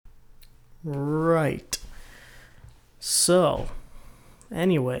Right. So,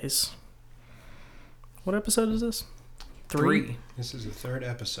 anyways, what episode is this? 3? This is the 3rd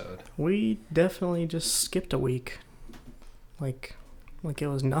episode. We definitely just skipped a week. Like it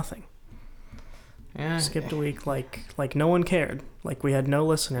was nothing. Yeah. Skipped a week like no one cared. Like we had no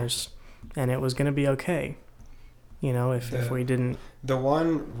listeners and it was going to be okay. You know, if we didn't... The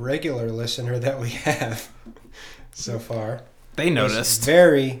one regular listener that we have so far... They noticed. Was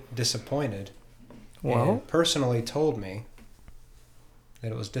very disappointed. Well... And personally told me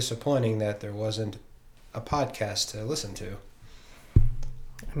that it was disappointing that there wasn't a podcast to listen to. I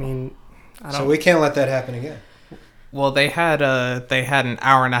mean... So we can't let that happen again. Well, they had an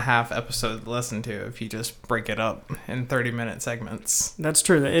hour and a half episode to listen to if you just break it up in 30-minute segments. That's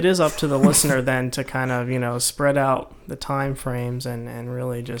true. It is up to the listener then to kind of, spread out the time frames and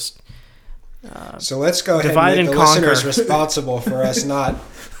really just so let's go ahead and make the listeners responsible for us not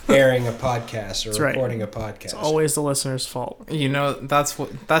airing a podcast or recording a podcast. It's always the listener's fault.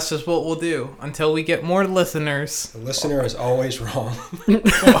 That's just what we'll do until we get more listeners. The listener is always wrong.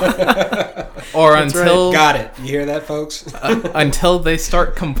 Or until... Got it. You hear that, folks? Until they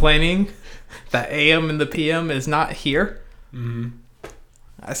start complaining that AM and the PM is not here. Mm-hmm.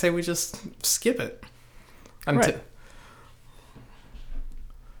 I say we just skip it. Right.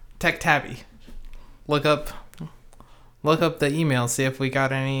 Tech Tabby. Look up the email, see if we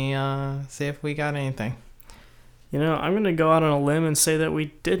got anything. I'm going to go out on a limb and say that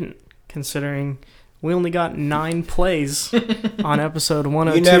we didn't, considering we only got 9 plays on episode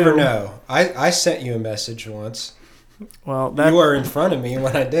 102. You never know. I sent you a message once. Well, you were in front of me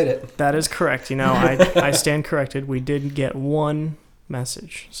when I did it. That is correct. I stand corrected. We did get 1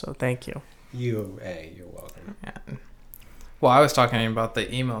 message, so thank you. You're welcome. Yeah. Well, I was talking about the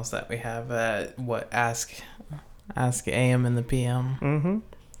emails that we have at ask AM and the PM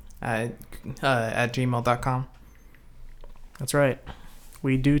at gmail.com. That's right.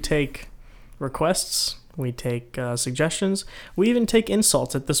 We do take requests. We take suggestions. We even take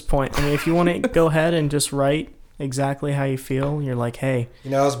insults at this point. I mean, if you want to go ahead and just write exactly how you feel, you're like, hey, I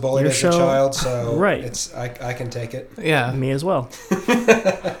was bullied as a child, so right. I can take it. Yeah, me as well.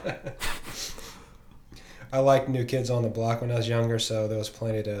 I liked New Kids on the Block when I was younger, so there was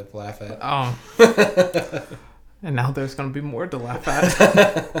plenty to laugh at. Oh. And now there's going to be more to laugh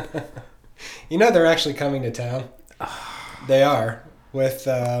at. They're actually coming to town. They are. With...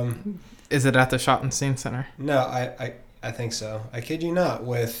 Is it at the Schottenstein Center? No, I think so. I kid you not.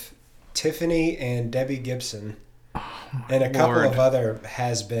 With Tiffany and Debbie Gibson. And a couple of other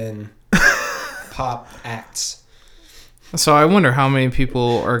has-been pop acts. So I wonder how many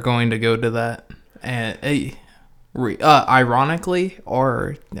people are going to go to that. And ironically,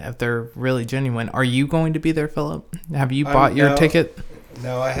 or if they're really genuine, are you going to be there, Philip? Have you bought your ticket?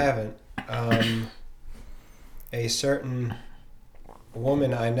 No, I haven't. A certain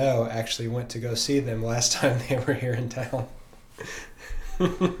woman I know actually went to go see them last time they were here in town.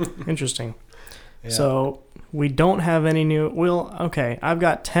 Interesting. Yeah. So we don't have any new... okay, I've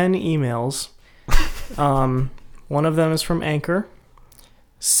got 10 emails. One of them is from Anchor.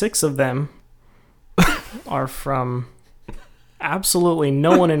 6 of them are from absolutely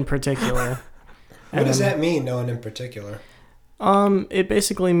no one in particular. What does that mean, no one in particular? It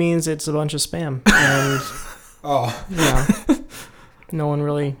basically means it's a bunch of spam. And no one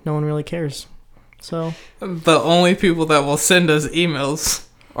really cares. So the only people that will send us emails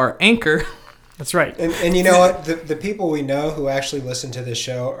are Anchor. That's right. And you know what? The people we know who actually listen to this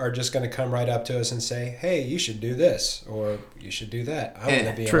show are just going to come right up to us and say, hey, you should do this, or you should do that. I want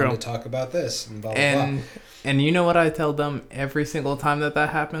to be able to talk about this, and blah, blah, blah. And you know what I tell them every single time that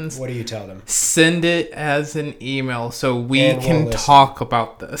happens? What do you tell them? Send it as an email so we can talk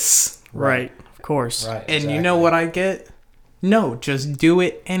about this. Right. Of course. Right. And you know what I get? No, just do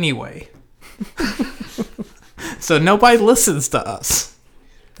it anyway. So nobody listens to us.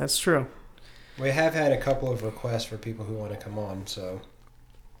 That's true. We have had a couple of requests for people who want to come on, so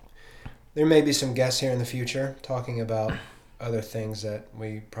there may be some guests here in the future talking about other things that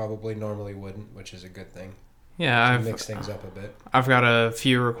we probably normally wouldn't, which is a good thing. Yeah, I've mixed things up a bit. I've got a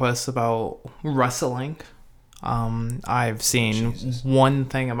few requests about wrestling. I've seen one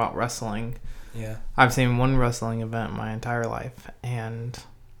thing about wrestling. Yeah. I've seen one wrestling event my entire life, and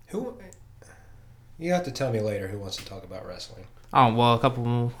you have to tell me later who wants to talk about wrestling. Oh, well, a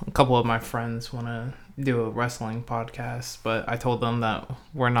couple of my friends want to do a wrestling podcast, but I told them that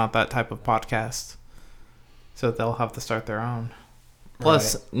we're not that type of podcast, so they'll have to start their own.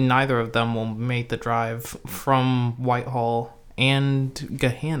 Plus, neither of them will make the drive from Whitehall and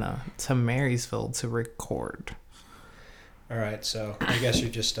Gahanna to Marysville to record. All right, so I guess you're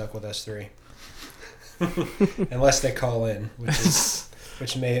just stuck with us three. Unless they call in,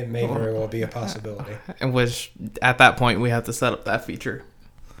 which may very well be a possibility. In which, at that point, we have to set up that feature.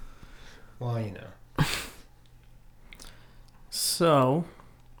 Well, you know. So,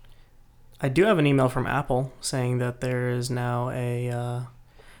 I do have an email from Apple saying that there is now a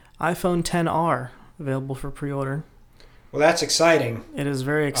iPhone XR available for pre-order. Well, that's exciting. It is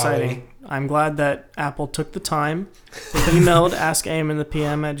very exciting. I'm glad that Apple took the time, emailed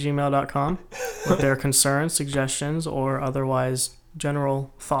askaminthepm@gmail.com with their concerns, suggestions, or otherwise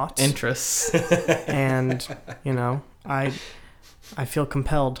general thoughts. Interests. And, I feel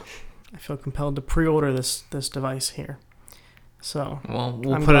compelled. I feel compelled to pre-order this device here. So, Well,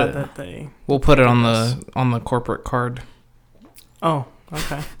 I'm glad that they... We'll put it on the corporate card. Oh,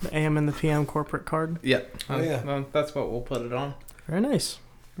 okay. The AM and the PM corporate card. Yep. Oh, yeah. That's what we'll put it on. Very nice.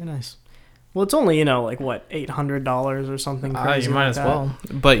 Very nice. Well, it's only, $800 or something crazy. You might like as that. well.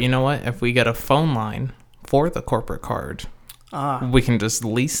 But you know what? If we get a phone line for the corporate card, we can just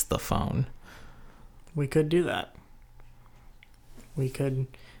lease the phone. We could do that. We could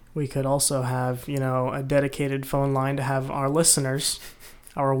also have, a dedicated phone line to have our listeners,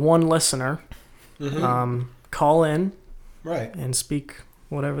 our one listener, call in. Right. And speak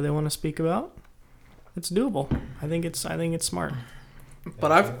whatever they want to speak about. It's doable. I think it's smart.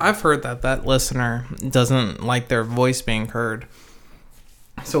 But I've heard that listener doesn't like their voice being heard.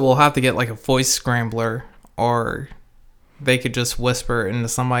 So we'll have to get like a voice scrambler, or they could just whisper into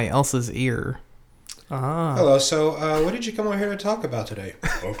somebody else's ear. Ah. Hello, so what did you come on here to talk about today?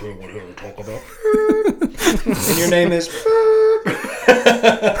 Okay, what are you here to talk about? And your name is...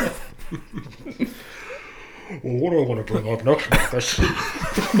 Well, what do I want to bring up next, Marcus?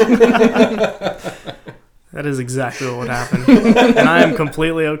 That is exactly what would happen. And I am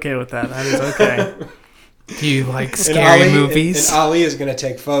completely okay with that. That is okay. Do you like scary movies? And Ali is going to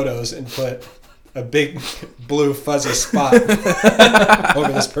take photos and put a big blue fuzzy spot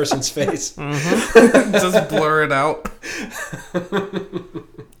over this person's face. Mm-hmm. Just blur it out.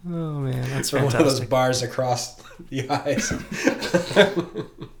 Oh, man. That's Or fantastic. one of those bars across the eyes.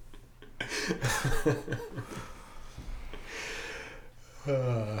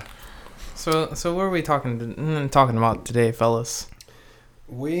 So what are we talking about today, fellas?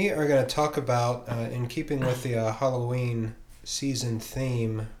 We are going to talk about, in keeping with the Halloween season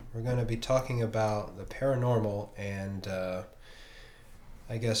theme, we're going to be talking about the paranormal and,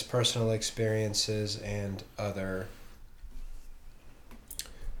 I guess, personal experiences and other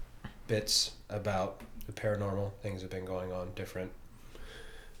bits about the paranormal, things that have been going on, different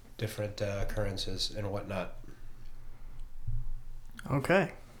occurrences and whatnot. Okay.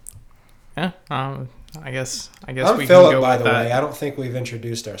 Yeah. I guess I'm we Philip, can go by with the that. way. I don't think we've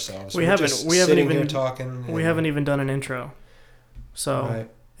introduced ourselves. We We're haven't- just we haven't sitting even- here talking. We haven't even done an intro. So Right.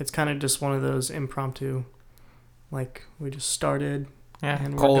 it's kind of just one of those impromptu, like we just started. Yeah.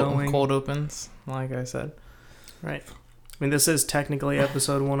 And we're going. Cold opens, like I said. Right. I mean, this is technically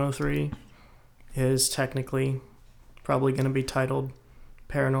episode 103. It is technically probably going to be titled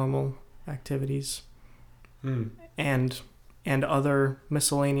Paranormal Activities and other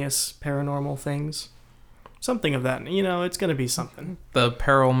miscellaneous paranormal things. Something of that. It's going to be something. The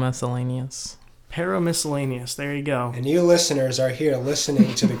Peril Miscellaneous. Paramiscellaneous. There you go. And you listeners are here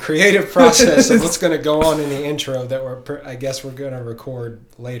listening to the creative process of what's going to go on in the intro that I guess we're going to record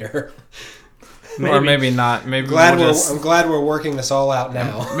later. Or maybe not. Maybe I'm glad we're working this all out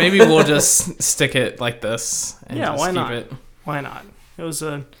now. Maybe we'll just stick it like this. And Yeah, just why keep not? It. Why not? It was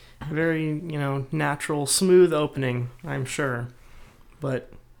a very, natural, smooth opening, I'm sure.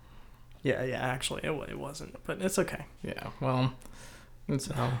 But, yeah, actually, it wasn't. But it's okay. Yeah, well,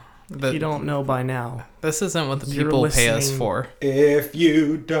 So, if you don't know by now. This isn't what the You're people pay us listening. for. If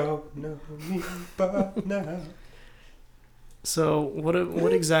you don't know me by now. So, what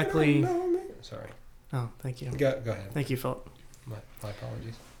exactly... Sorry. Oh, thank you. Go ahead. Thank you, Philip. My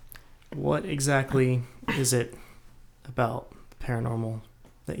apologies. What exactly is it about the paranormal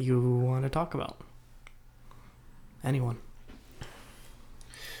that you want to talk about? Anyone?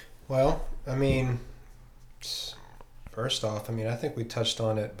 Well, I mean, first off, I think we touched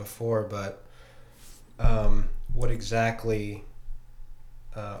on it before, but what exactly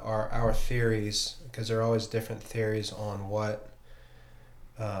are our theories? Because there are always different theories on what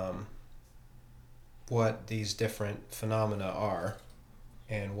these different phenomena are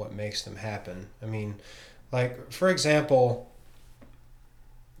and what makes them happen. I mean, like, for example,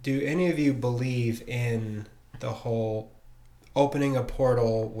 do any of you believe in the whole opening a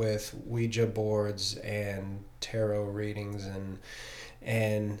portal with Ouija boards and tarot readings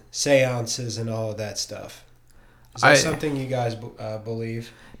and seances and all of that stuff? Is that something you guys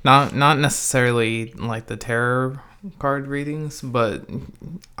believe? Not necessarily like the tarot card readings, but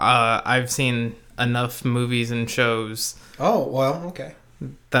I've seen enough movies and shows. Oh, well, okay.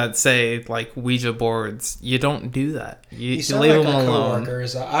 That say like Ouija boards. You don't do that. You sound leave like them our alone.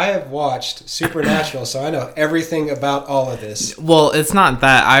 coworkers. I have watched Supernatural, so I know everything about all of this. Well, it's not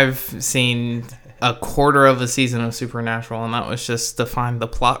that. I've seen a quarter of a season of Supernatural, and that was just to find the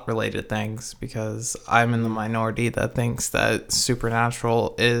plot related things, because I'm in the minority that thinks that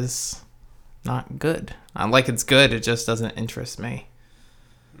Supernatural is not good. Like, it's good, it just doesn't interest me.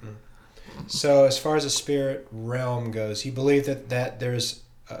 So as far as the spirit realm goes, you believe that there's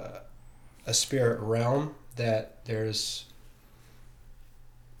a spirit realm, that they're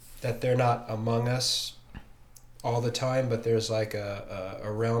not among us all the time, but there's like a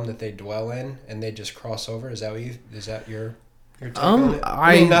realm that they dwell in and they just cross over. Is that your take on it?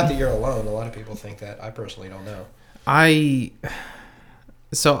 I mean, not that you're alone. A lot of people think that. I personally don't know.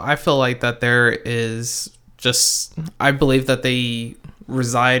 So I feel like that there is just, I believe that they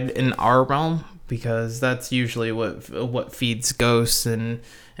reside in our realm, because that's usually what feeds ghosts and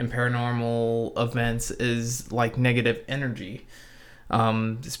paranormal events, is like negative energy.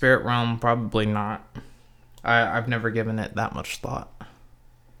 The spirit realm, probably not. I've never given it that much thought.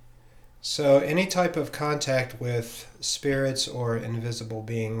 So any type of contact with spirits or invisible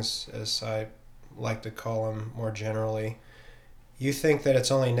beings, as I like to call them more generally, you think that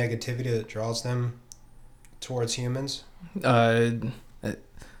it's only negativity that draws them towards humans?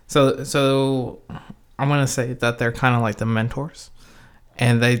 So I'm going to say that they're kind of like the mentors,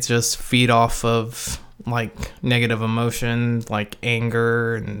 and they just feed off of like negative emotion, like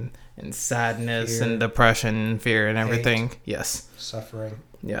anger and sadness, fear, and depression and fear and everything. Hate, yes. Suffering.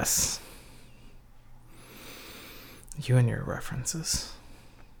 Yes. You and your references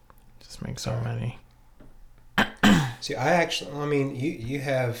just make so many. See, you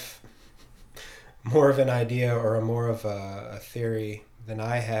have more of an idea or more of a theory than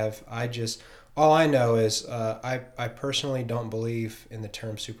I have. All I know is I personally don't believe in the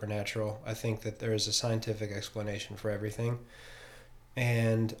term supernatural. I think that there is a scientific explanation for everything.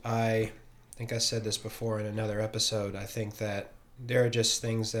 And I think I said this before in another episode. I think that there are just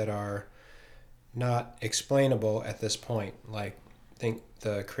things that are not explainable at this point. Like, I think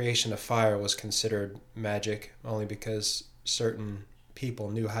the creation of fire was considered magic only because certain people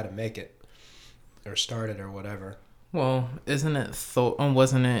knew how to make it or start it or whatever. Well, isn't it Thor?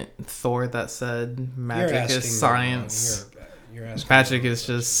 Wasn't it Thor that said magic is science? You're asking magic is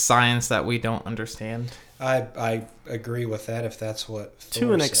just science that we don't understand. I agree with that if that's what Thor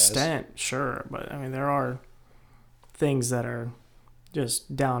to an says. extent, sure, but I mean there are things that are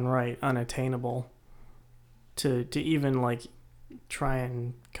just downright unattainable to even like try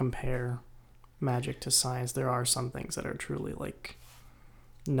and compare magic to science. There are some things that are truly like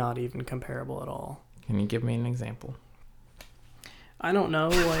not even comparable at all. Can you give me an example? I don't know,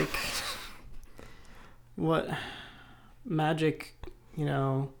 like what magic,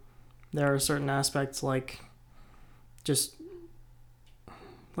 there are certain aspects like just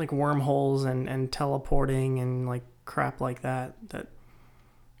like wormholes and teleporting and like crap like that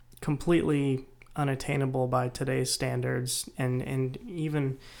completely unattainable by today's standards, and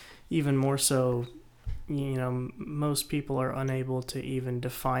even more so, most people are unable to even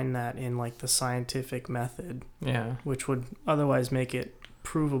define that in like the scientific method, which would otherwise make it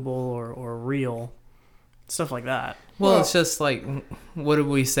provable or real, stuff like that. Well, it's just like, what do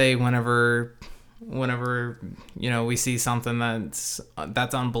we say whenever we see something that's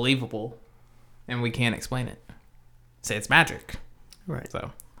unbelievable and we can't explain it? Say it's magic, right?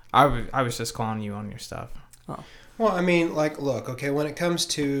 So I was just calling you on your stuff. Oh, well, I mean, like, look, okay, when it comes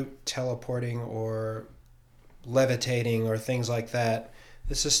to teleporting or levitating or things like that,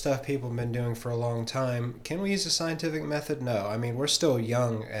 this is stuff people have been doing for a long time. Can we use a scientific method? No. I mean, we're still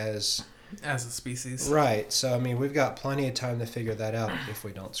young as a species. Right. So, I mean, we've got plenty of time to figure that out if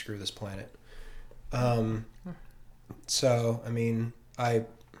we don't screw this planet. So, I mean,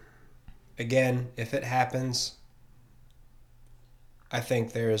 again, if it happens, I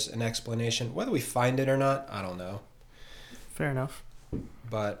think there's an explanation. Whether we find it or not, I don't know. Fair enough.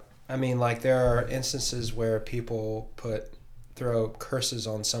 But, I mean, like, there are instances where people throw curses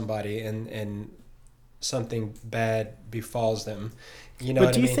on somebody and something bad befalls them. You know,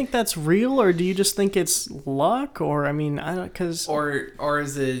 but do you think that's real, or do you just think it's luck? Or I mean, I don't, cause or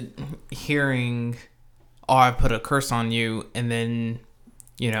is it hearing, oh, I put a curse on you, and then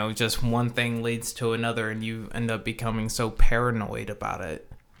just one thing leads to another, and you end up becoming so paranoid about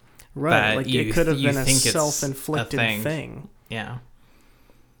it, right? Like it could have been a self-inflicted thing. Yeah.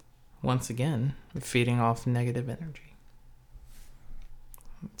 Once again, feeding off negative energy.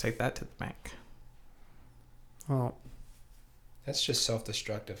 Take that to the bank. Well, That's just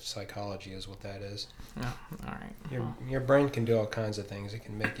self-destructive psychology is what that is. Oh, all right. Your brain can do all kinds of things. It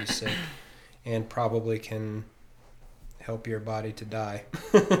can make you sick and probably can help your body to die.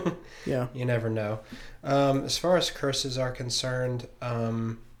 yeah. You never know. As far as curses are concerned,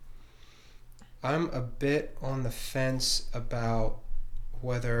 I'm a bit on the fence about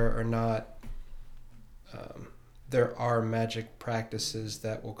whether or not there are magic practices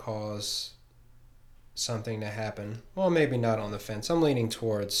that will cause something to happen. Well, maybe not on the fence. I'm leaning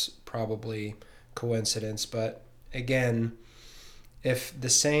towards probably coincidence, but again, if the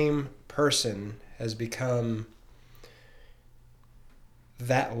same person has become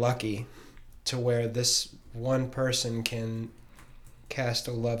that lucky to where this one person can cast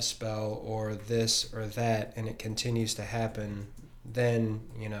a love spell or this or that and it continues to happen, then,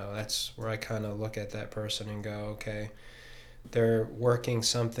 that's where I kind of look at that person and go, okay, they're working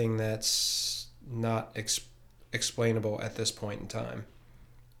something that's not explainable at this point in time.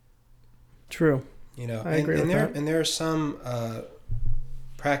 True. I agree with that. And there are some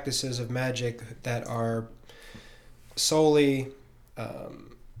practices of magic that are solely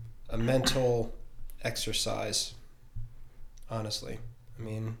a mental exercise, honestly. I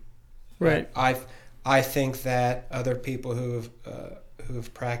mean, right. I think that other people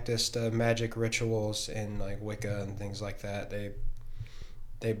who've practiced magic rituals in like Wicca and things like that,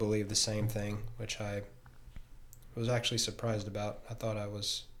 they believe the same thing, which I was actually surprised about. I thought I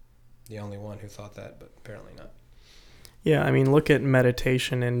was the only one who thought that, but apparently not. Yeah, I mean, look at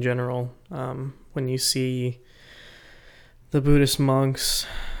meditation in general. When you see the Buddhist monks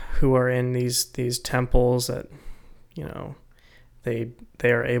who are in these temples that,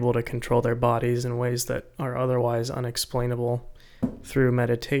 they are able to control their bodies in ways that are otherwise unexplainable through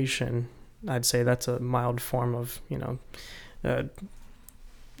meditation, I'd say that's a mild form of,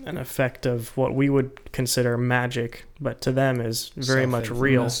 an effect of what we would consider magic, but to them is very much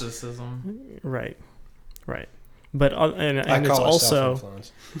real. Mysticism. Right. But and I it's call it also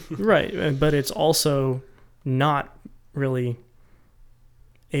self-influence. right, but it's also not really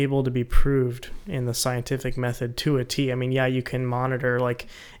able to be proved in the scientific method to a T. I mean, yeah, you can monitor, like,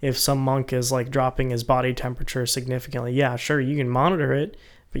 if some monk is like dropping his body temperature significantly, yeah, sure, you can monitor it,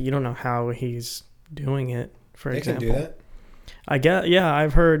 but you don't know how he's doing it, for example. They can do that.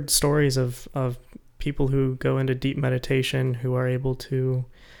 I've heard stories of people who go into deep meditation who are able to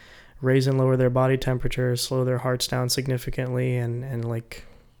raise and lower their body temperature, slow their hearts down significantly, and like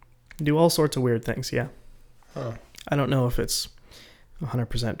do all sorts of weird things. Yeah. Huh. I don't know if it's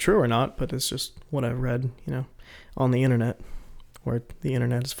 100% true or not, but it's just what I've read, on the internet, where the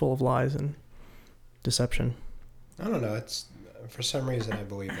internet is full of lies and deception. I don't know. It's for some reason I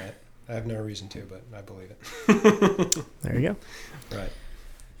believe that. I have no reason to, but I believe it. There you go. Right.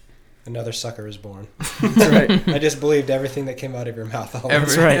 Another sucker is born. That's right. I just believed everything that came out of your mouth.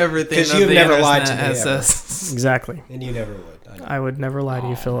 That's right. Everything 'Cause that you've the never internet lied to me has ever. says. Exactly. And you never would. I would never lie to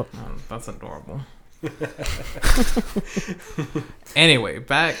you, Oh, Philip. That's adorable. Anyway,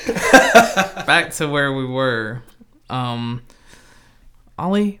 back to where we were.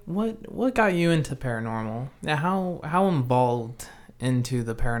 Ollie, what got you into paranormal? Now, how involved into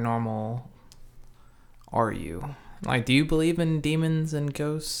the paranormal are you? Like, do you believe in demons and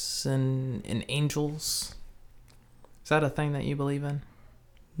ghosts and angels? Is that a thing that you believe in?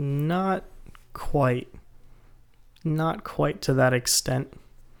 Not quite to that extent.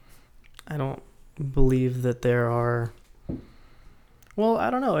 I don't believe that there are... Well, I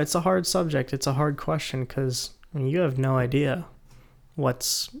don't know. It's a hard subject. It's a hard question because you have no idea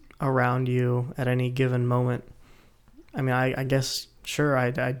what's around you at any given moment. I mean, I guess, sure,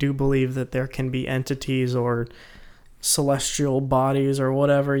 I do believe that there can be entities or celestial bodies or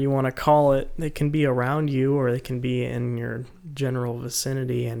whatever you want to call it. They can be around you or they can be in your general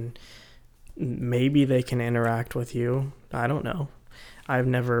vicinity, and maybe they can interact with you. I don't know. I've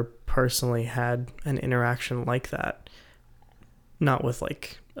never personally had an interaction like that. Not with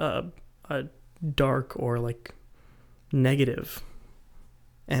like a dark or like negative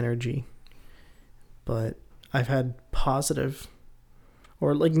energy. But I've had positive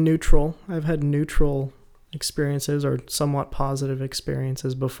or like neutral. I've had neutral experiences or somewhat positive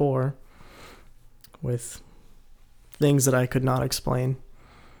experiences before with things that I could not explain.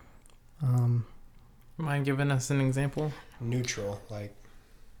 Mind giving us an example? Neutral, like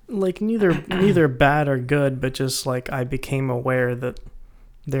neither bad or good, but just like I became aware that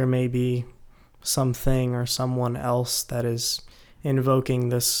there may be something or someone else that is invoking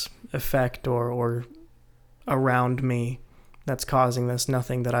this effect or around me that's causing this,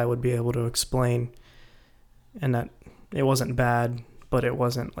 nothing that I would be able to explain, and that it wasn't bad, but it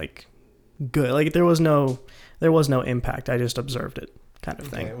wasn't like good. Like there was no impact. I just observed it, kind of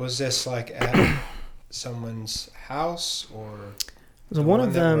thing. Okay. Was this like at someone's house or So one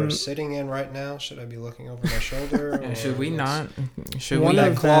of that them we're sitting in right now? Should I be looking over my shoulder? And or should we what's- not? Should One we?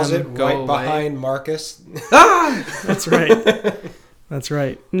 that of closet them go right away? behind Marcus? That's right. That's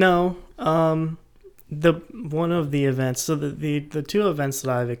right. No, the one of the events. So the two events that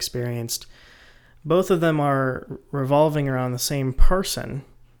I've experienced, both of them are revolving around the same person,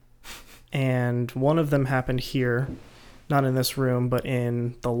 and one of them happened here, not in this room, but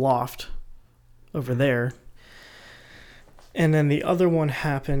in the loft over there. And then the other one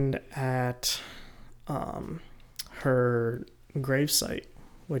happened at her gravesite,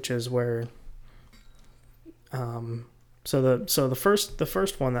 which is where. So the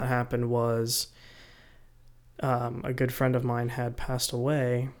first one that happened was a good friend of mine had passed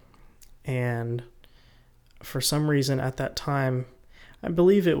away, and for some reason at that time, I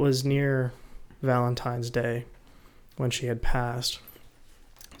believe it was near Valentine's Day when she had passed.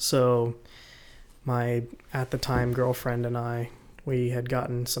 So my at the time girlfriend and I, we had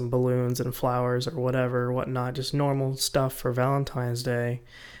gotten some balloons and flowers or whatnot, just normal stuff for Valentine's Day,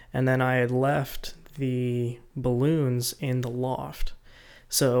 and then I had left the balloons in the loft.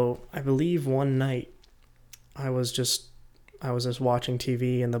 So I believe one night I was just watching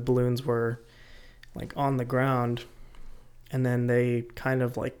TV and the balloons were like on the ground, and then they kind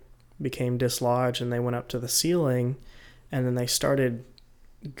of like became dislodged and they went up to the ceiling, and then they started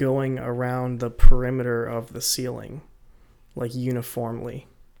going around the perimeter of the ceiling like uniformly.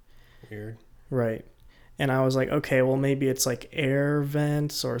 Weird. Right. And I was like, okay, well maybe it's like air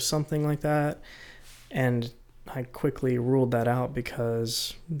vents or something like that. And I quickly ruled that out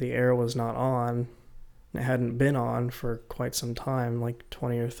because the air was not on. It hadn't been on for quite some time, like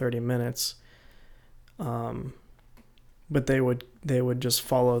 20 or 30 minutes. But they would just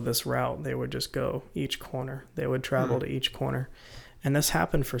follow this route. They would just go each corner. They would travel to each corner. And this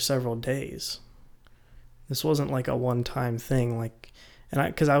happened for several days. This wasn't like a one-time thing.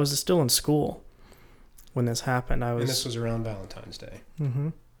 Because I was still in school when this happened. And this was around Valentine's Day. Mm-hmm.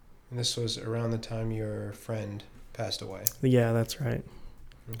 And this was around the time your friend passed away. Yeah, that's right.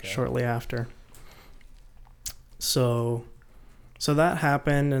 Okay. Shortly after. So that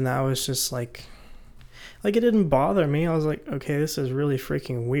happened, and that was just like it didn't bother me. I was like, okay, this is really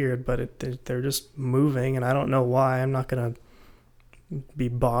freaking weird, but they're just moving, and I don't know why. I'm not gonna be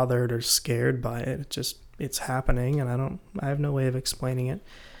bothered or scared by it. It's happening, and I have no way of explaining it.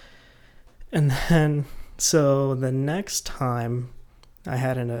 And then, so the next time I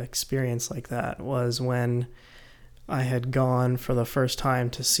had an experience like that was when I had gone for the first time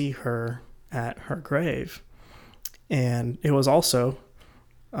to see her at her grave. And it was also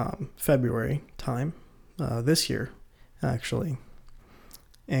February time, this year, actually.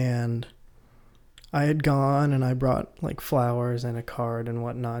 And I had gone and I brought like flowers and a card and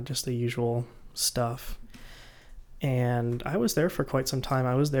whatnot, just the usual stuff. And I was there for quite some time.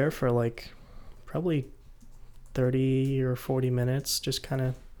 I was there for like probably 30 or 40 minutes, just kind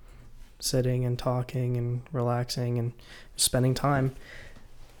of sitting and talking and relaxing and spending time.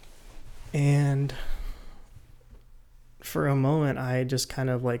 And for a moment, I just kind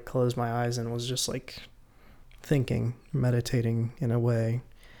of like closed my eyes and was just like thinking, meditating in a way.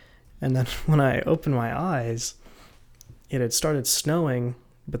 And then when I opened my eyes, it had started snowing,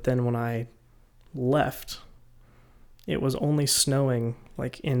 but then when I left, it was only snowing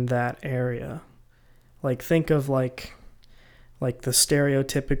like in that area. Like think of like the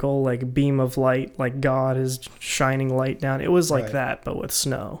stereotypical like beam of light, like God is shining light down. It was like Right. that, but with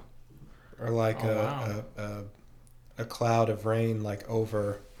snow. Or like Oh, a cloud of rain like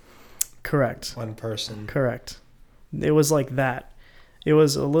over Correct. one person. Correct. It was like that. It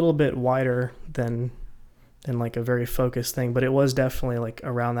was a little bit wider than like a very focused thing, but it was definitely like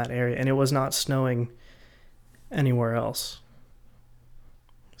around that area, and it was not snowing anywhere else.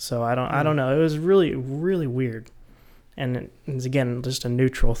 So I don't know. It was really, really weird. And it was, again, just a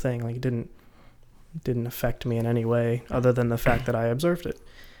neutral thing. Like it didn't affect me in any way other than the fact that I observed it.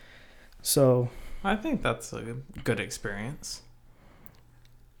 So I think that's a good experience.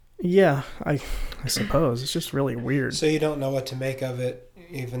 yeah, I suppose it's just really weird. So you don't know what to make of it,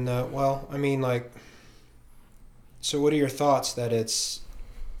 even though, well, I mean, like, so what are your thoughts that it's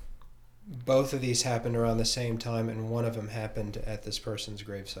both of these happened around the same time and one of them happened at this person's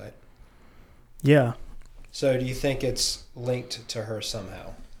gravesite? Yeah. So do you think it's linked to her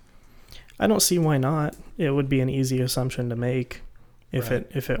somehow? I don't see why not. It would be an easy assumption to make. If Right.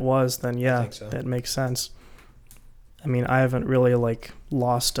 it was, then yeah, think so. that makes sense. I mean, I haven't really like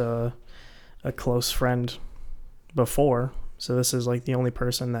lost a close friend before, so this is like the only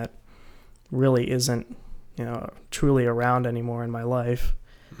person that really isn't, truly around anymore in my life.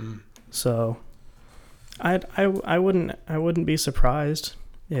 So I wouldn't be surprised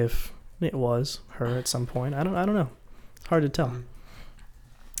if it was her at some point. I don't know. It's hard to tell.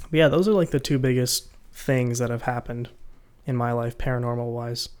 But yeah, those are like the two biggest things that have happened in my life paranormal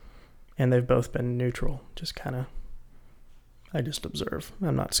wise, and they've both been neutral. Just kind of, I just observe.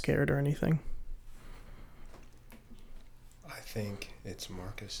 I'm not scared or anything. I think it's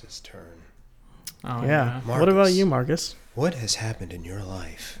Marcus's turn. Oh, yeah. Marcus. What about you, Marcus? What has happened in your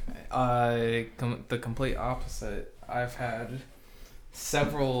life? The complete opposite. I've had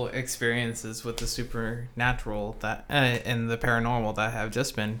several experiences with the supernatural that and the paranormal that have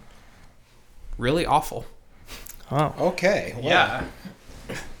just been really awful. Oh. Okay. Well, Yeah.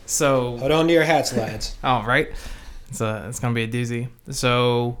 So hold on to your hats, lads. oh, right. It's gonna be a doozy.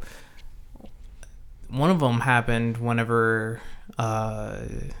 So one of them happened whenever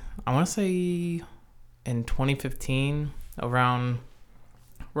I want to say in 2015 around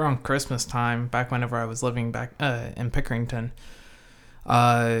Christmas time, back whenever I was living back in Pickerington.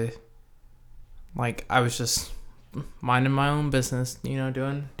 Like I was just minding my own business,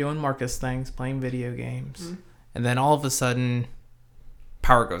 doing Marcus things, playing video games, and then all of a sudden,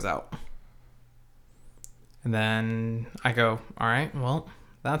 power goes out. And then I go, all right, well,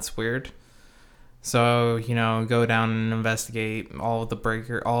 that's weird. So, go down and investigate the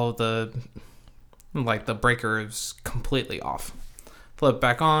breaker is completely off. Flip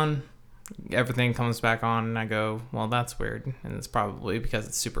back on, everything comes back on, and I go, well, that's weird. And it's probably because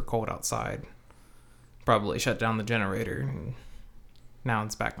it's super cold outside. Probably shut down the generator, and now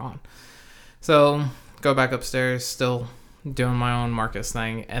it's back on. So, go back upstairs, still doing my own Marcus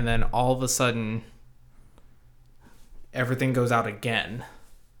thing, and then all of a sudden, everything goes out again.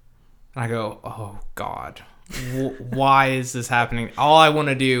 And I go, oh, God. Why is this happening? All I want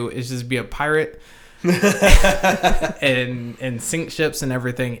to do is just be a pirate and sink ships and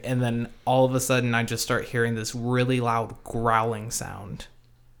everything. And then all of a sudden, I just start hearing this really loud growling sound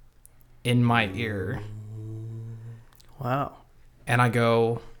in my ear. Wow. And I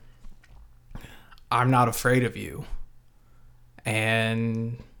go, I'm not afraid of you.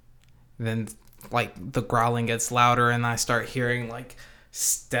 And then, like, the growling gets louder, and I start hearing, like,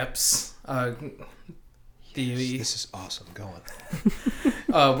 steps. This is awesome. Go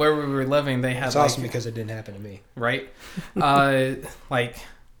on. Where we were living, they had. It's awesome because it didn't happen to me. Right. Like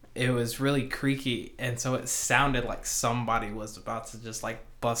it was really creaky, and so it sounded like somebody was about to just like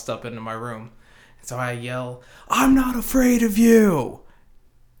bust up into my room. And so I yell, "I'm not afraid of you!"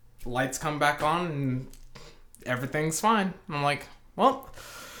 Lights come back on, and everything's fine. I'm like, well,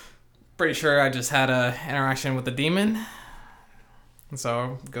 pretty sure I just had a interaction with a demon.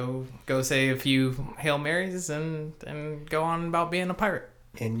 So go say a few Hail Marys and go on about being a pirate.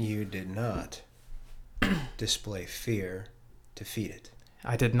 And you did not display fear to feed it.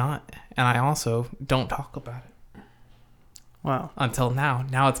 I did not. And I also don't talk about it. Wow. Until now.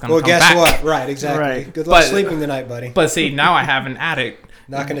 Now it's going to come guess back. what? Right, exactly. Right. Good luck sleeping tonight, buddy. But see, now I have an attic.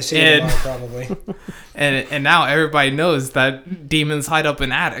 Not going to see it tomorrow, probably. And now everybody knows that demons hide up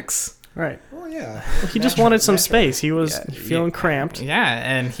in attics. Right. Well, yeah. He just wanted some space. He was feeling cramped. Yeah,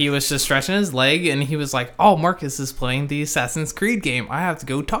 and he was just stretching his leg, and he was like, "Oh, Marcus is playing the Assassin's Creed game. I have to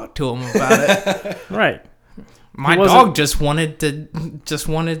go talk to him about it." Right. My dog just wanted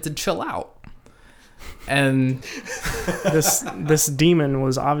to chill out. And this demon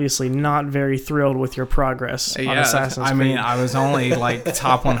was obviously not very thrilled with your progress on Assassin's Creed. I mean, I was only like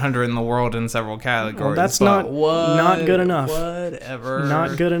top 100 in the world in several categories. Well, that's not good enough. Whatever.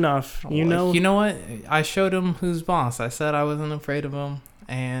 Not good enough. You know what? I showed him who's boss. I said I wasn't afraid of him,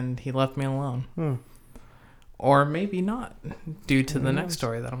 and he left me alone. Or maybe not, due to the next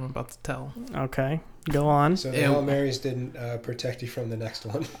story that I'm about to tell. Okay. Go on. So the Hail Marys didn't protect you from the next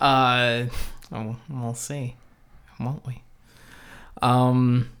one? We'll see. Won't we?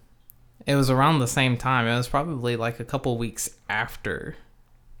 It was around the same time. It was probably like a couple weeks after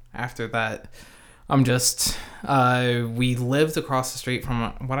that. We lived across the street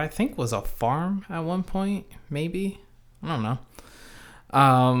from what I think was a farm at one point, maybe. I don't know.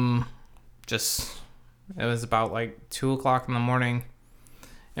 It was about like 2:00 in the morning,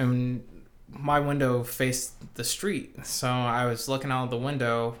 and my window faced the street. So I was looking out the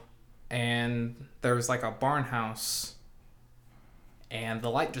window, and there was like a barn house, and the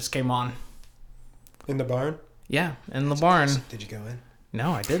light just came on. In the barn? Yeah, in the barn. Did you go in?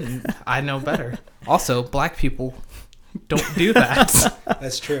 No, I didn't. I know better. Also, black people don't do that.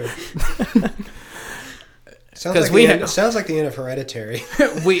 That's true. Sounds like, sounds like the end of Hereditary.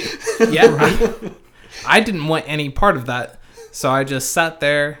 Right? I didn't want any part of that. So I just sat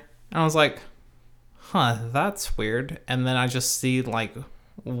there and I was like, huh, that's weird. And then I just see like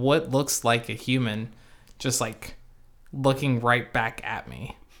what looks like a human just like looking right back at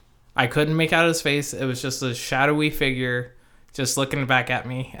me. I couldn't make out his face. It was just a shadowy figure just looking back at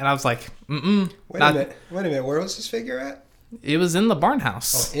me. And I was like, Wait a minute. Where was this figure at? It was in the barn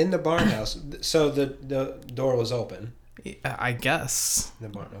house. Oh, in the barn house. So the door was open. I guess. The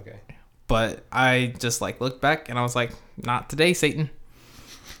barn, okay. But I just like looked back and I was like, not today, Satan.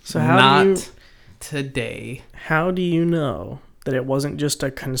 So how today. How do you know that it wasn't just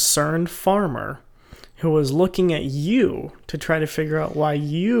a concerned farmer who was looking at you to try to figure out why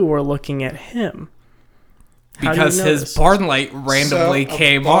you were looking at him? Because his barn light randomly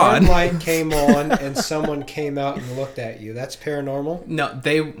came on. Barn light came on and someone came out and looked at you. That's paranormal? No,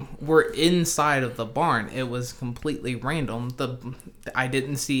 they were inside of the barn. It was completely random. I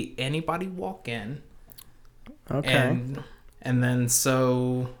didn't see anybody walk in. Okay. And then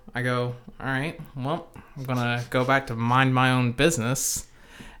so I go, all right, well, I'm going to go back to mind my own business.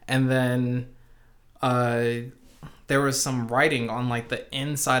 And then there was some writing on like the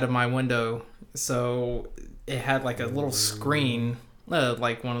inside of my window. So it had like a little screen,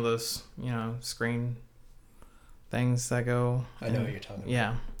 like one of those, screen things that go. I know what you're talking about.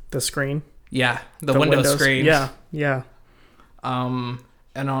 Yeah. The screen? Yeah, the window screen. Yeah. And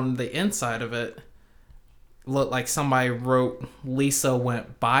on the inside of it, looked like somebody wrote "Lisa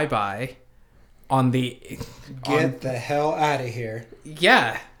went bye-bye" on the. Get the hell out of here!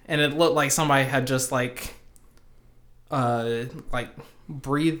 Yeah, and it looked like somebody had just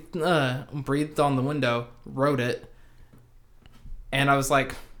breathed on the window, wrote it, and I was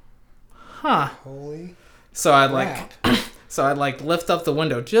like, huh. Holy. So I'd lift up the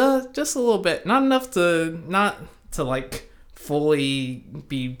window just a little bit, not enough not to fully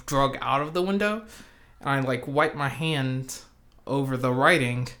be drug out of the window, and I wipe my hand over the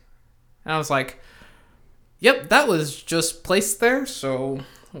writing, and I was like, yep, that was just placed there. So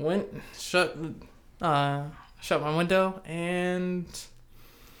went shut my window and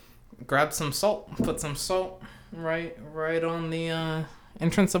grabbed some salt, put some salt right on the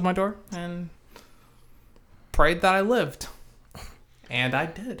entrance of my door, and prayed that I lived. And I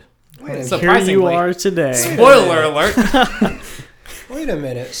did. Here you are today. Spoiler alert. Wait a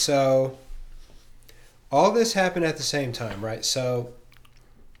minute. So all this happened at the same time, right? So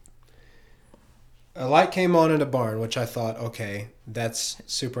a light came on in the barn, which I thought, okay, that's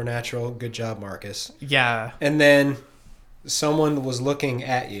supernatural. Good job, Marcus. Yeah. And then someone was looking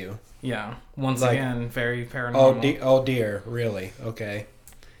at you. Yeah. Once again, very paranormal. Oh dear, really? Okay.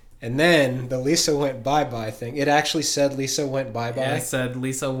 And then the Lisa went bye-bye thing. It actually said Lisa went bye-bye? Yeah, it said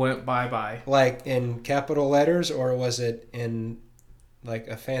Lisa went bye-bye. Like in capital letters, or was it in like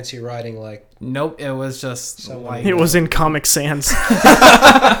a fancy writing like... Nope, it was just It was in Comic Sans.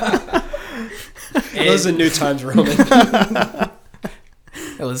 It was a New Times Roman.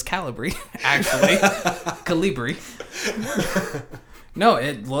 It was Calibri, actually. Calibri. No,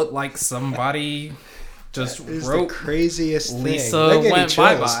 it looked like somebody just wrote the craziest Lisa thing. went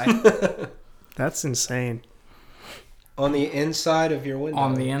bye-bye. That's insane. On the inside of your window.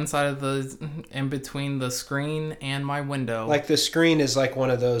 On the inside of in between the screen and my window. Like the screen is like one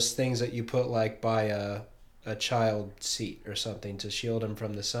of those things that you put like by a child seat or something to shield him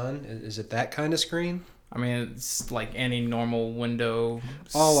from the sun. Is it that kind of screen? I mean, it's like any normal window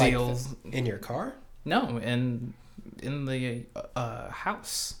seals. Like in your car? No, in the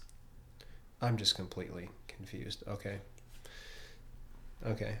house. I'm just completely confused. Okay,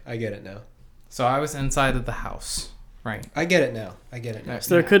 I get it now. So I was inside of the house, right? I get it now.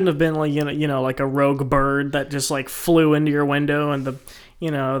 So there couldn't have been like like a rogue bird that just like flew into your window and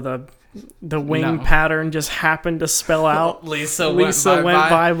the wing pattern just happened to spell out Lisa went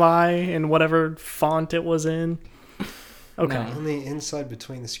bye-bye in whatever font it was in. Okay. No. On the inside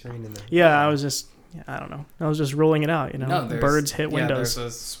between the screen and the... Yeah, I don't know. I was just ruling it out, No, birds hit windows.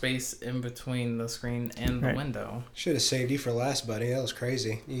 There's a space in between the screen and the window. Should have saved you for last, buddy. That was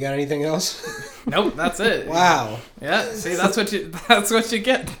crazy. You got anything else? Nope, that's it. Wow. Yeah, see, that's what you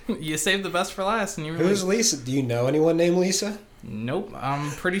get. You save the best for last, and you really... Who's Lisa? Do you know anyone named Lisa? Nope.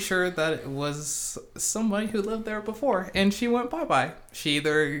 I'm pretty sure that it was somebody who lived there before, and she went bye-bye. She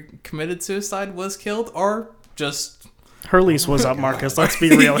either committed suicide, was killed, or just... Her lease was up, Marcus. Let's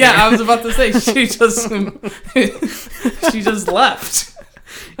be real. Yeah, I was about to say she just left.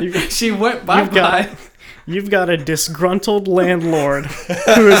 She went bye-bye. You've got a disgruntled landlord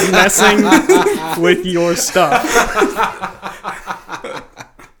who is messing with your stuff.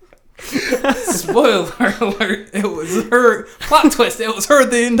 Spoiler alert, it was her. Plot twist, it was her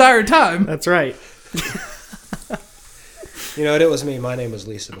the entire time. That's right. You know what? It was me. My name was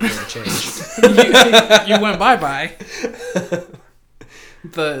Lisa before it changed. You went bye-bye.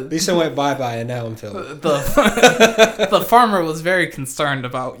 Lisa went bye-bye, and now I'm Philip. The farmer was very concerned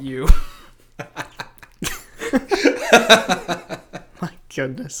about you. My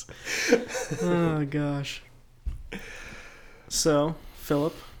goodness. Oh, gosh. So,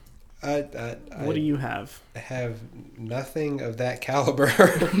 Philip, what do you have? I have nothing of that caliber.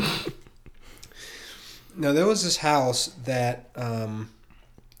 No, there was this house that I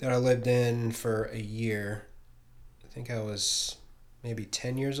lived in for a year. I think I was maybe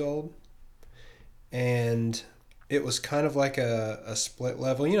 10 years old. And it was kind of like a split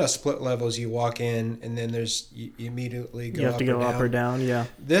level. You know, split levels, you walk in and then you immediately go up or down. You have to go up or down, yeah.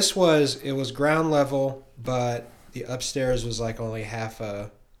 It was ground level, but the upstairs was like only half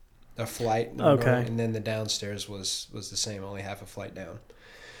a flight. Okay. And then the downstairs was the same, only half a flight down.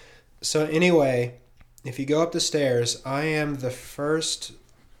 So anyway, if you go up the stairs, my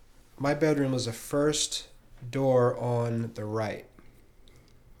bedroom was the first door on the right.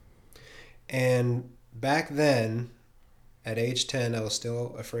 And back then, at age 10, I was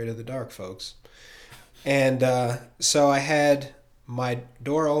still afraid of the dark, folks. And so I had my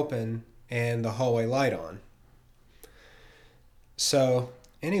door open and the hallway light on. So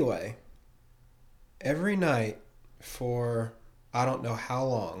anyway, every night for I don't know how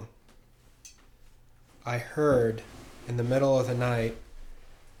long, I heard in the middle of the night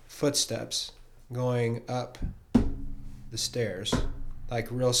footsteps going up the stairs, like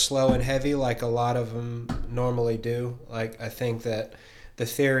real slow and heavy, like a lot of them normally do. Like I think that the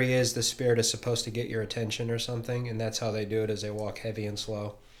theory is the spirit is supposed to get your attention or something, and that's how they do it, is they walk heavy and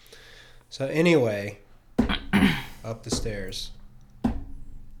slow. So anyway, up the stairs,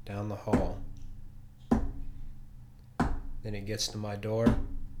 down the hall. Then it gets to my door,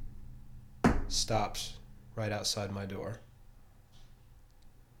 stops right outside my door.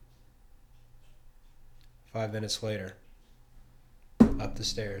 5 minutes later, up the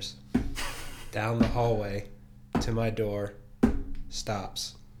stairs, down the hallway to my door,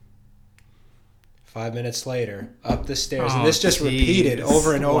 stops. 5 minutes later, up the stairs. And this just repeated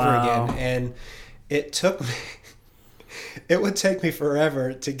over and over again. And it would take me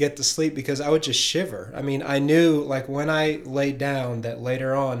forever to get to sleep because I would just shiver. I mean, I knew, like, when I laid down that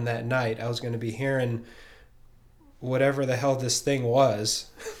later on that night, I was going to be hearing whatever the hell this thing was.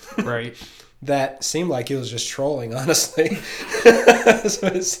 Right. That seemed like he was just trolling, honestly. That's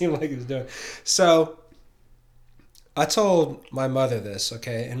what it seemed like he was doing. So I told my mother this,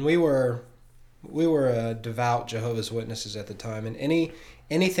 okay, and we were devout Jehovah's Witnesses at the time, and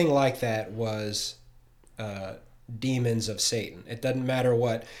anything like that was demons of Satan. It doesn't matter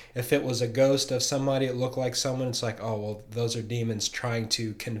what. If it was a ghost of somebody, it looked like someone, it's like, oh, well, those are demons trying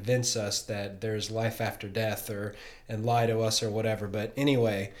to convince us that there's life after death and lie to us or whatever. But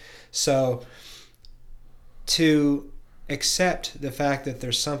anyway, so to accept the fact that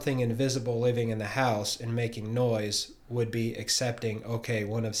there's something invisible living in the house and making noise would be accepting, okay,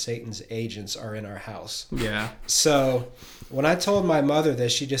 one of Satan's agents are in our house. Yeah. So when I told my mother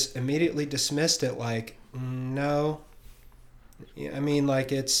this, she just immediately dismissed it like, no. I mean,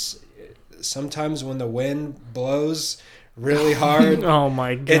 like, it's sometimes when the wind blows really hard. Oh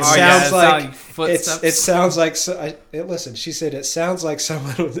my god! It sounds like listen. She said it sounds like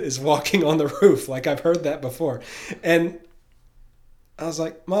someone is walking on the roof. Like, I've heard that before, and I was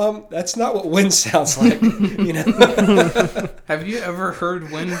like, Mom, that's not what wind sounds like. You know. Have you ever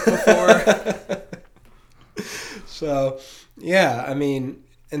heard wind before? So, yeah, I mean,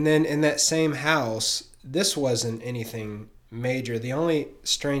 and then in that same house, this wasn't anything major. The only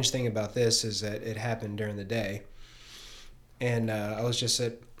strange thing about this is that it happened during the day. And I was just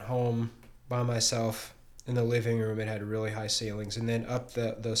at home by myself in the living room. It had really high ceilings. And then up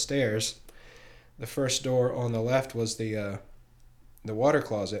those stairs, the first door on the left was the water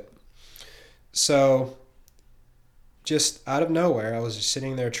closet. So just out of nowhere, I was just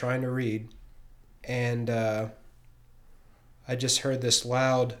sitting there trying to read. And I just heard this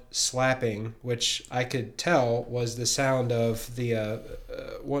loud slapping, which I could tell was the sound of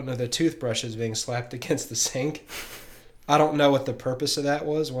one of the toothbrushes being slapped against the sink. I don't know what the purpose of that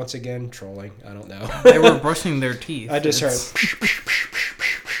was. Once again, trolling. I don't know. They were brushing their teeth. I just heard,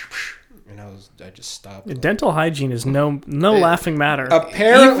 and I just stopped. Dental hygiene is no laughing matter.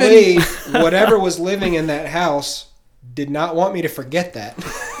 Apparently, whatever was living in that house did not want me to forget that.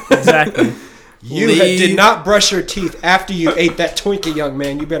 Exactly. You did not brush your teeth after you ate that Twinkie, young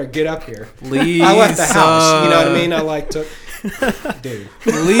man. You better get up here. Lisa. I left the house. You know what I mean? Dude.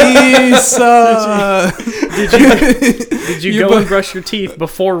 Lisa! Did you go and brush your teeth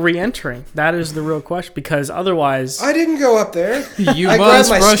before re-entering? That is the real question, because otherwise... I didn't go up there. You I must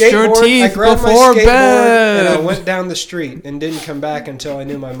grabbed my brush your skateboard, teeth I grabbed my before skateboard, bed. and I went down the street and didn't come back until I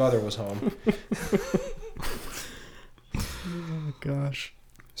knew my mother was home. Oh, gosh.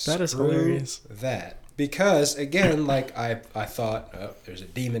 That is Screw hilarious. That. Because, again, like, I thought, oh, there's a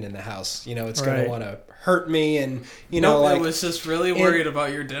demon in the house. You know, it's going Right. to want to hurt me. And, you know, like... it was just really worried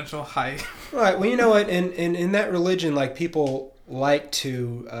about your dental height. Right. Well, you know what? In that religion, like, people like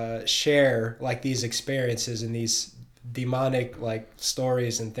to share, like, these experiences and these demonic, like,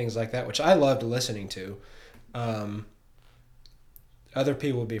 stories and things like that, which I loved listening to. Other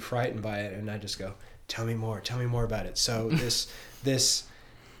people would be frightened by it, and I just go, tell me more about it. So this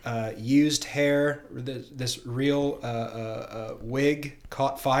used hair, this real wig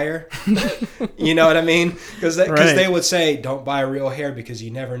caught fire. You know what I mean? Because Right. they would say, don't buy real hair because you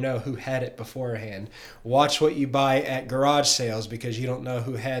never know who had it beforehand. Watch what you buy at garage sales because you don't know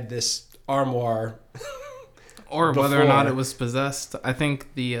who had this armoire. Or whether or not Before. it was possessed. I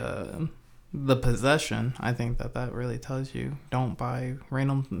think the possession, I think that really tells you don't buy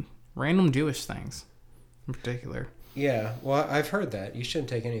random Jewish things in particular. Yeah, well, I've heard that. You shouldn't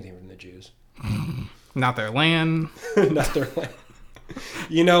take anything from the Jews. Not their land. Not their land.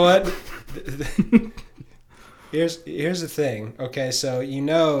 You know what? Here's the thing. Okay, so you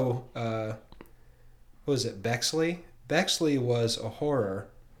know, what was it, Bexley? Bexley was a horror,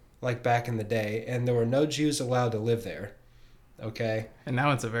 like back in the day, and there were no Jews allowed to live there. Okay? And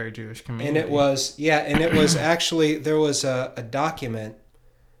now it's a very Jewish community. And it was actually, there was a document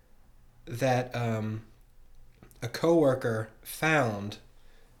that a coworker found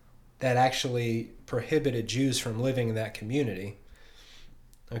that actually prohibited Jews from living in that community.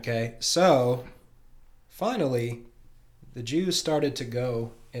 Okay, so finally, the Jews started to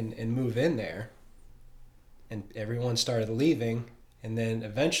go and move in there, and everyone started leaving, and then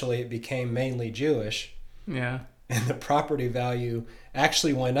eventually it became mainly Jewish. Yeah. And the property value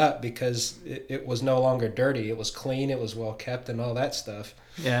actually went up because it was no longer dirty. It was clean. It was well kept and all that stuff.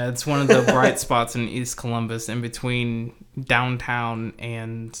 Yeah, it's one of the bright spots in East Columbus, in between downtown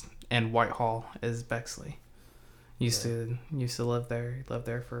and Whitehall is Bexley. Used to live there. Lived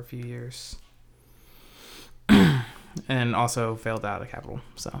there for a few years, and also failed out of Capital.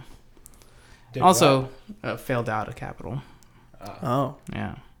 So Did also failed out of Capital. Oh.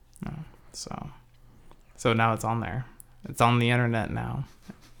 Yeah. No. So now it's on there. It's on the internet now.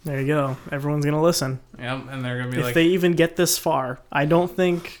 There you go. Everyone's going to listen. Yep, and they're gonna be If they even get this far, I don't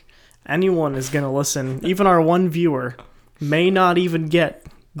think anyone is going to listen. Even our one viewer may not even get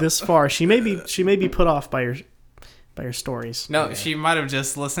this far. She may be put off by your stories. No, Yeah. she might have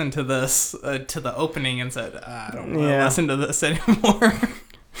just listened to this to the opening and said, "I don't want to Yeah. listen to this anymore."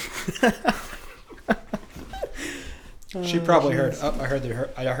 She probably heard. Oh, I heard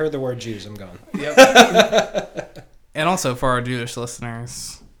the word Jews. I'm gone. Yep. And also for our Jewish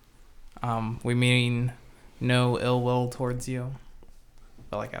listeners, we mean no ill will towards you.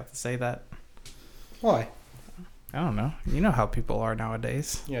 I like I have to say that. Why? I don't know. You know how people are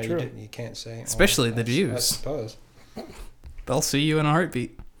nowadays. Yeah, True. you can't say. Especially the I Jews. suppose. They'll sue you in a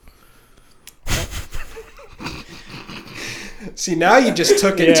heartbeat. See, now you just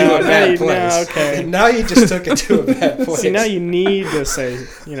took it to a bad place. okay. Now you just took it to a bad place. See, now you need to say,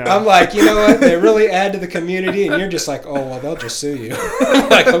 I'm like, you know what? They really add to the community, and you're just like, oh, well, they'll just sue you. I'm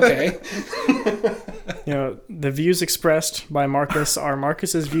like, okay. The views expressed by Marcus are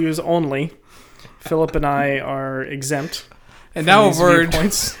Marcus's views only. Philip and I are exempt. And from now a these word.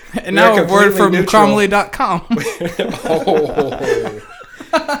 viewpoints. And now a word completely from neutral. Cromley.com. Oh.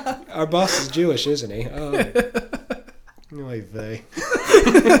 Our boss is Jewish, isn't he? Oh. Like they.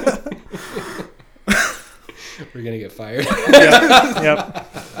 We're going to get fired.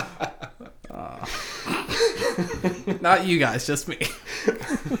 Yep. Not you guys, just me.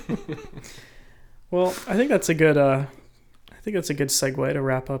 Well, I think that's a good. I think that's a good segue to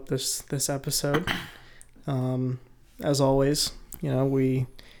wrap up this episode. As always, we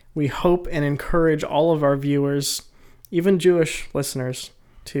hope and encourage all of our viewers, even Jewish listeners,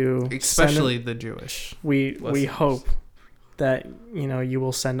 to Especially the Jewish. We listeners. hope that you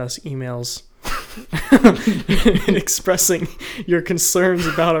will send us emails expressing your concerns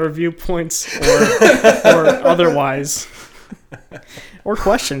about our viewpoints or otherwise, or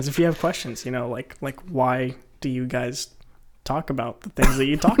questions. If you have questions, like why do you guys talk about the things that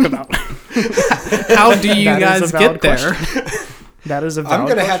you talk about? How do you That is guys a valid get there? That is a I'm valid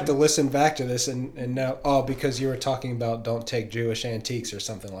gonna question. have to listen back to this and now. Oh, because you were talking about don't take Jewish antiques or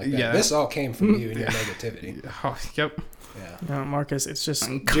something like that. Yeah. This all came from you and your negativity. Oh, yep. Yeah. No, Marcus, it's just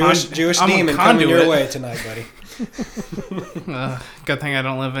Jewish I'm a demon coming your conduit. way tonight, buddy. Good thing I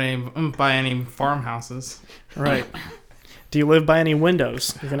don't live by any farmhouses. right. Do you live by any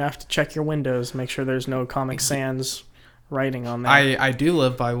windows? You're gonna have to check your windows, make sure there's no Comic Sans writing on there. I do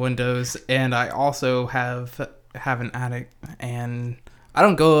live by windows, and I also have an attic, and I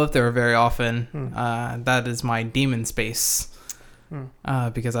don't go up there very often. That is my demon space.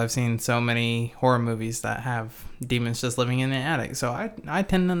 Because I've seen so many horror movies that have demons just living in the attic, so I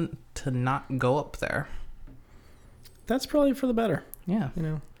tend to not go up there. That's probably for the better. Yeah, You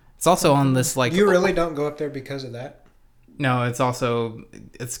know. it's also on this like. You really don't go up there because of that? No, it's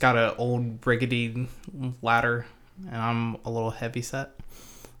got an old rickety ladder, and I'm a little heavy set,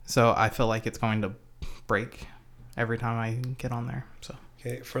 so I feel like it's going to break every time I get on there. So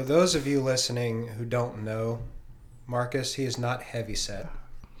Okay, for those of you listening who don't know, Marcus, he is not heavy set.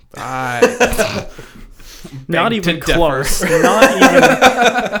 I Not beg even to differ. close.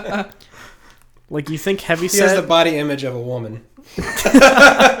 Not even. Like you think heavy He has the set. body image of a woman. A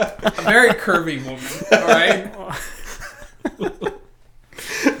very curvy woman. All right.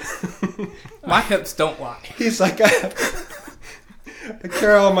 My hips don't lie. He's like, I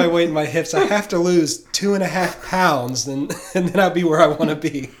carry all my weight in my hips. I have to lose 2.5 pounds, and then I'll be where I want to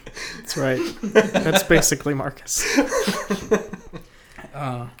be. That's right. That's basically Marcus.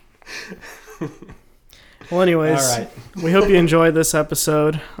 Well, anyways, All right. we hope you enjoyed this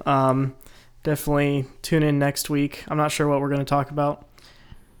episode. Definitely tune in next week. I'm not sure what we're going to talk about.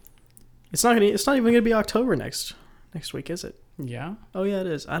 It's not even going to be October next week, is it? Yeah. Oh yeah, it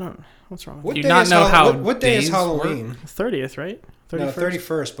is. I don't. What's wrong with You not know how what day is days Halloween? it? 30th, right? 31st. No,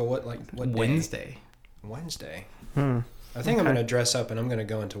 31st. But what day? Wednesday. Wednesday. I think I'm Okay. going to dress up and I'm going to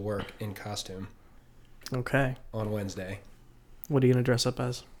go into work in costume Okay. on Wednesday. What are you going to dress up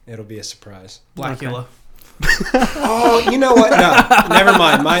as? It'll be a surprise. Blackula. Oh, you know what? No, never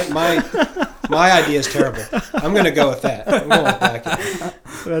mind. My idea is terrible. I'm going to go with that. I'm going with Blackula.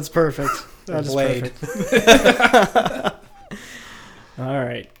 That's perfect. That's Blade. perfect. All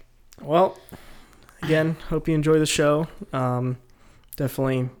right. Well, again, hope you enjoy the show.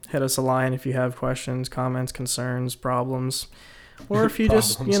 Definitely hit us a line if you have questions, comments, concerns, problems, or if you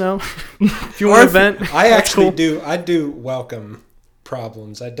just, Problems. you know, if you want to vent. I that's actually cool. do. I do welcome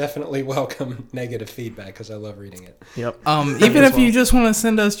problems. I definitely welcome negative feedback because I love reading it. Yep. Even as if you well. just want to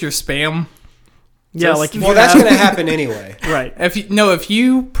send us your spam. Yeah, Just- like if Well, you that's have- going to happen anyway. right. If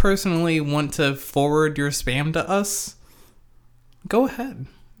you personally want to forward your spam to us, go ahead.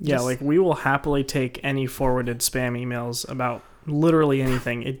 Yeah, Just- like we will happily take any forwarded spam emails about literally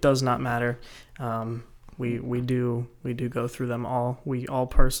anything. It does not matter. We do go through them all. We all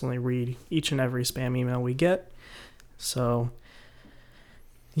personally read each and every spam email we get. So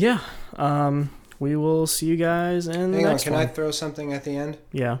yeah, we will see you guys in the Hang on, next can one. I throw something at the end?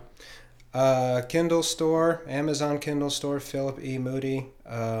 Yeah. Kindle store, Amazon Kindle store, Philip E. Moody.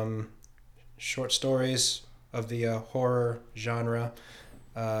 Short stories of the horror genre.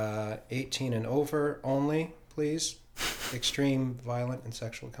 18 and over only, please. Extreme violent and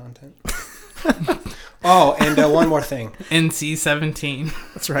sexual content. Oh, and one more thing. NC-17.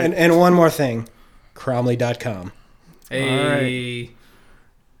 That's right. And one more thing. Cromley.com. Hey.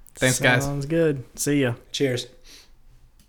 Thanks, guys. Sounds good. See ya. Cheers.